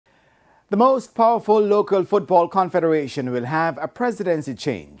The most powerful local football confederation will have a presidency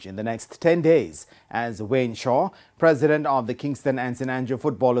change in the next 10 days as Wayne Shaw, president of the Kingston and St. Andrew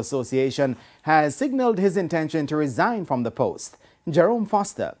Football Association, has signaled his intention to resign from the post. Jerome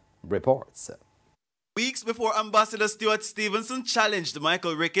Foster reports. Weeks before Ambassador Stuart Stevenson challenged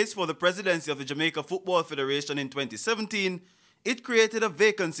Michael Ricketts for the presidency of the Jamaica Football Federation in 2017, it created a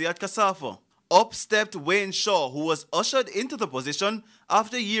vacancy at KSAFA. Up stepped Wayne Shaw, who was ushered into the position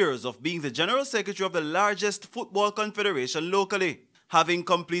after years of being the General Secretary of the largest football confederation locally. Having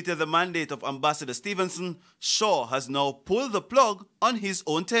completed the mandate of Ambassador Stevenson, Shaw has now pulled the plug on his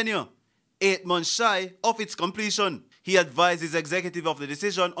own tenure, 8 months shy of its completion. He advised his executive of the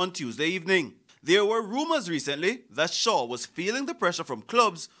decision on Tuesday evening. There were rumors recently that Shaw was feeling the pressure from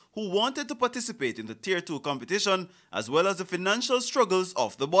clubs who wanted to participate in the Tier 2 competition, as well as the financial struggles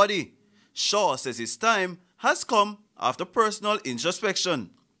of the body. Shaw says his time has come after personal introspection.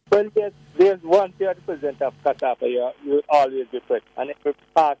 Well, yes, there's one thing to present of KSAFA, you always be present, and every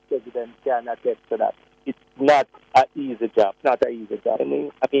past president can attest to that. It's not an easy job, I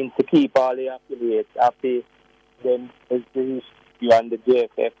mean, to keep all the affiliates happy, then there's the issue on the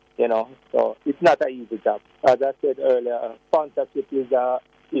JFF, so it's not an easy job. As I said earlier, sponsorship is an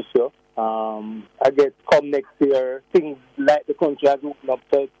issue. I guess come next year, things like the country has opened up,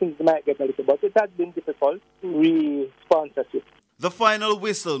 so things might get a little, but it has been difficult to re-sponsorship. The final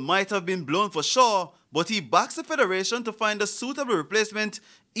whistle might have been blown for Shaw, but he backs the federation to find a suitable replacement,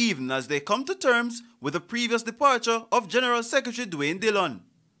 even as they come to terms with the previous departure of General Secretary Dwayne Dillon.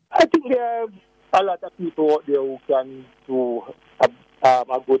 I think there are a lot of people out there who can do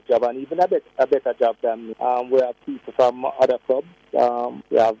a good job and even a better job than me. We have people from other clubs.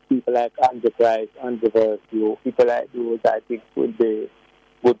 We have people like Andrew Price, Andrew Versio, people like those I think will be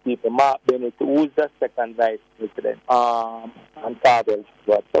good people. Mark Bennett, who's the second vice president, and Cardell.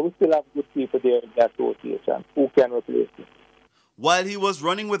 So we still have good people there in the association who can replace me. While he was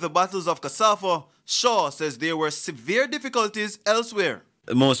running with the battles of KSAFA, Shaw says there were severe difficulties elsewhere.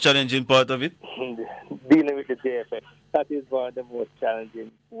 The most challenging part of it? Dealing with the JFF. That is one of the most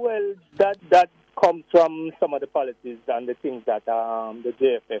challenging. Well, that comes from some of the policies and the things that the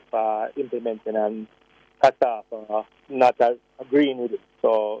JFF are implementing, and KSAFA are not agreeing with it.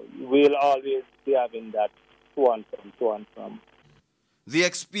 So we'll always be having that to and from. The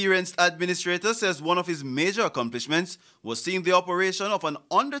experienced administrator says one of his major accomplishments was seeing the operation of an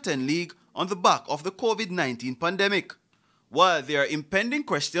under-10 league on the back of the COVID-19 pandemic. While there are impending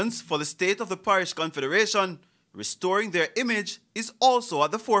questions for the state of the Parish Confederation, restoring their image is also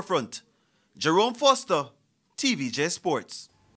at the forefront. Jerome Foster, TVJ Sports.